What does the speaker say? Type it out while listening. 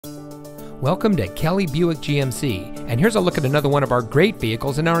Welcome to Kelley Buick GMC, and here's a look at another one of our great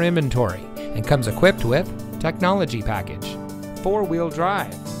vehicles in our inventory, and comes equipped with technology package, 4-wheel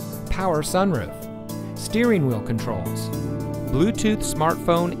drive, power sunroof, steering wheel controls, Bluetooth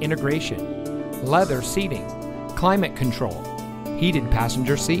smartphone integration, leather seating, climate control, heated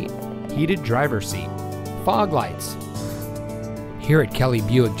passenger seat, heated driver's seat, fog lights. Here at Kelley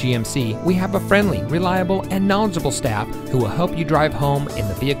Buick GMC, we have a friendly, reliable, and knowledgeable staff who will help you drive home in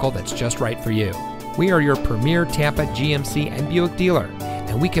the vehicle that's just right for you. We are your premier Tampa GMC and Buick dealer,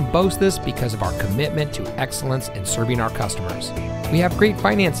 and we can boast this because of our commitment to excellence in serving our customers. We have great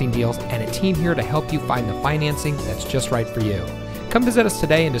financing deals and a team here to help you find the financing that's just right for you. Come visit us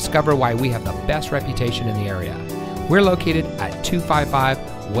today and discover why we have the best reputation in the area. We're located at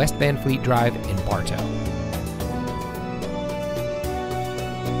 255 West Van Fleet Drive in Bartow.